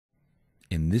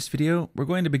In this video, we're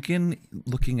going to begin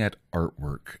looking at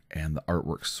artwork and the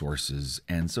artwork sources.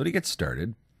 And so to get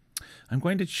started, I'm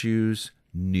going to choose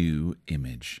New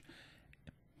Image.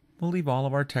 We'll leave all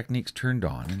of our techniques turned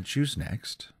on and choose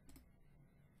Next.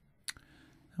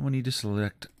 And we need to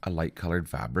select a light colored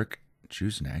fabric,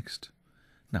 choose Next.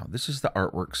 Now, this is the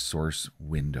artwork source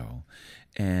window.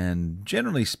 And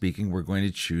generally speaking, we're going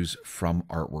to choose from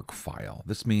artwork file.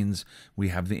 This means we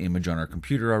have the image on our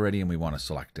computer already and we want to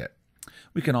select it.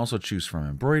 We can also choose from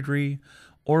embroidery,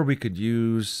 or we could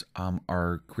use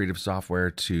our creative software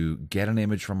to get an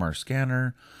image from our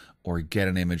scanner or get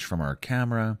an image from our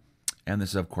camera. And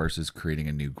this, of course, is creating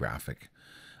a new graphic.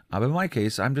 But in my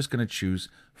case, I'm just going to choose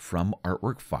from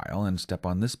artwork file and step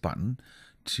on this button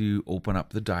to open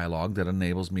up the dialog that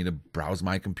enables me to browse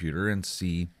my computer and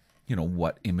see,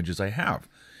 what images I have.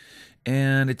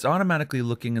 And it's automatically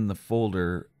looking in the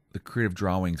folder, the Creative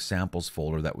Drawing Samples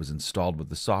folder that was installed with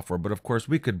the software. But of course,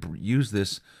 we could use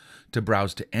this to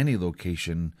browse to any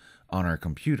location on our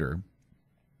computer.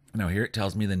 Now here it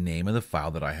tells me the name of the file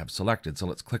that I have selected. So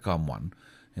let's click on one.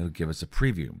 It'll give us a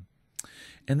preview.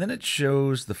 And then it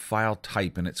shows the file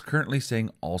type, and it's currently saying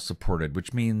all supported,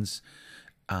 which means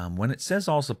when it says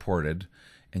all supported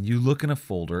and you look in a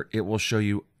folder, it will show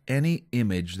you any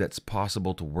image that's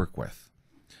possible to work with.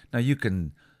 Now you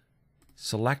can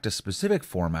select a specific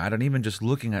format, and even just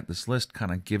looking at this list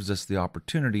kind of gives us the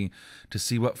opportunity to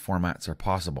see what formats are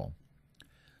possible.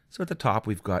 So at the top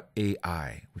we've got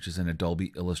AI, which is an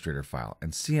Adobe Illustrator file,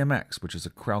 and CMX, which is a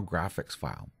Corel Graphics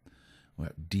file. We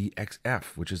have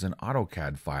DXF, which is an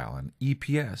AutoCAD file, and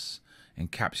EPS,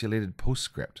 Encapsulated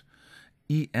PostScript,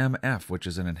 EMF, which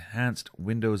is an enhanced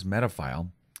Windows meta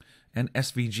file, and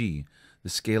SVG, the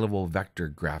scalable vector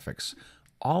graphics.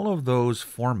 All of those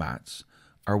formats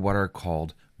are what are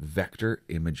called vector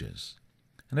images.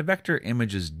 And a vector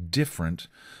image is different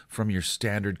from your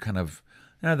standard kind of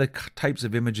the types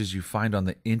of images you find on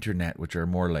the internet, which are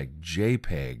more like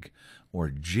JPEG or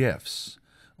GIFs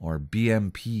or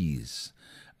BMPs.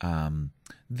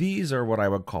 These are what I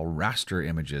would call raster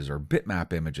images or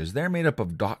bitmap images. They're made up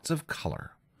of dots of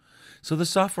color. So the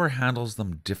software handles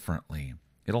them differently.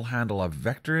 It'll handle a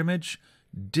vector image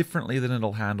differently than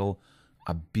it'll handle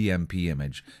a BMP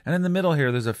image. And in the middle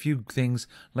here, there's a few things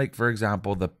like, for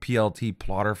example, the PLT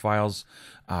plotter files,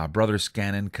 Brother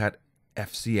Scan and Cut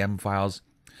FCM files.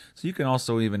 So you can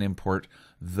also even import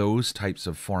those types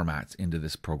of formats into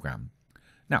this program.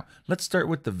 Now, let's start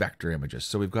with the vector images.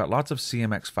 So we've got lots of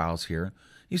CMX files here.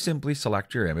 You simply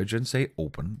select your image and say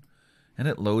open, and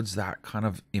it loads that kind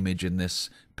of image in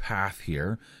this path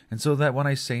here. And so that when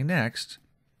I say next,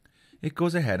 it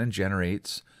goes ahead and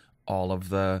generates all of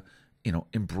the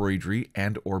embroidery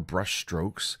and or brush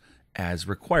strokes as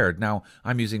required. Now,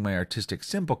 I'm using my Artistic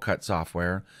Simple Cut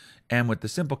software, and with the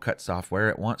Simple Cut software,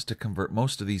 it wants to convert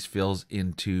most of these fills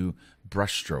into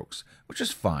brush strokes, which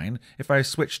is fine. If I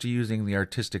switch to using the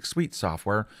Artistic Suite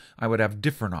software, I would have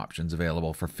different options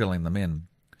available for filling them in.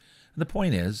 And the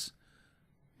point is,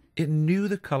 it knew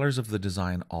the colors of the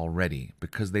design already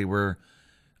because they were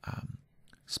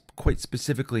quite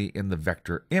specifically in the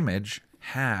vector image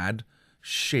had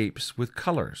shapes with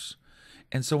colors.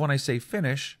 And so when I say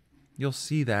finish, you'll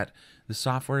see that the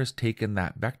software has taken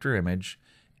that vector image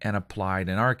and applied,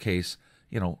 in our case,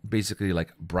 basically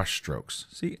like brush strokes.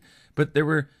 See, but there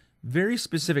were very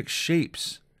specific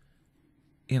shapes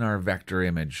in our vector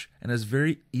image, and it's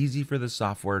very easy for the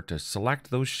software to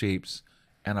select those shapes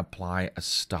and apply a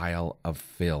style of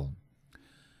fill.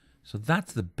 So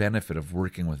that's the benefit of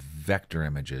working with vector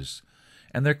images,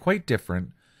 and they're quite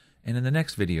different. And in the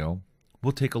next video,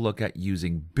 we'll take a look at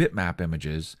using bitmap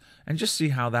images and just see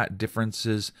how that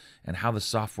differences and how the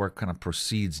software kind of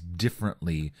proceeds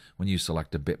differently when you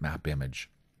select a bitmap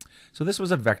image. So this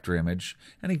was a vector image,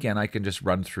 and again, I can just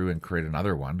run through and create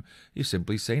another one. You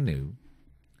simply say New,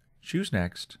 choose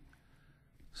Next,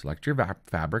 select your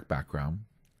fabric background,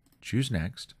 choose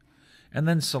Next, and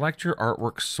then select your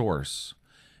artwork source.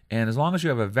 And as long as you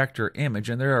have a vector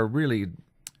image, and there are really,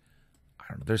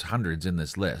 there's hundreds in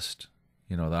this list,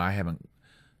 that I haven't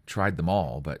tried them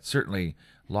all, but certainly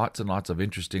lots and lots of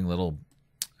interesting little,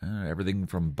 everything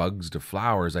from bugs to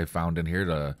flowers I found in here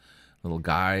to little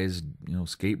guys,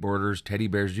 skateboarders, teddy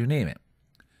bears, you name it.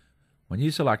 When you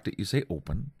select it, you say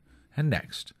Open and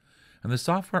Next. And the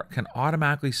software can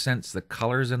automatically sense the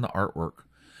colors in the artwork.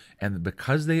 And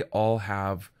because they all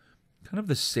have kind of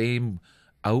the same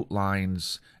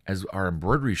outlines as our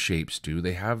embroidery shapes do,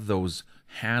 they have those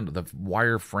the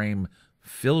wireframe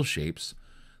fill shapes.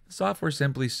 The software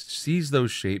simply sees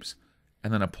those shapes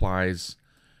and then applies,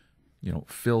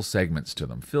 fill segments to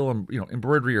them, fill,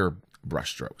 embroidery or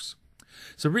brush strokes.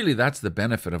 So really, that's the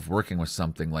benefit of working with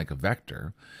something like a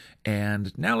vector.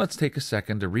 And now let's take a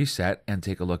second to reset and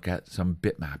take a look at some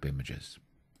bitmap images.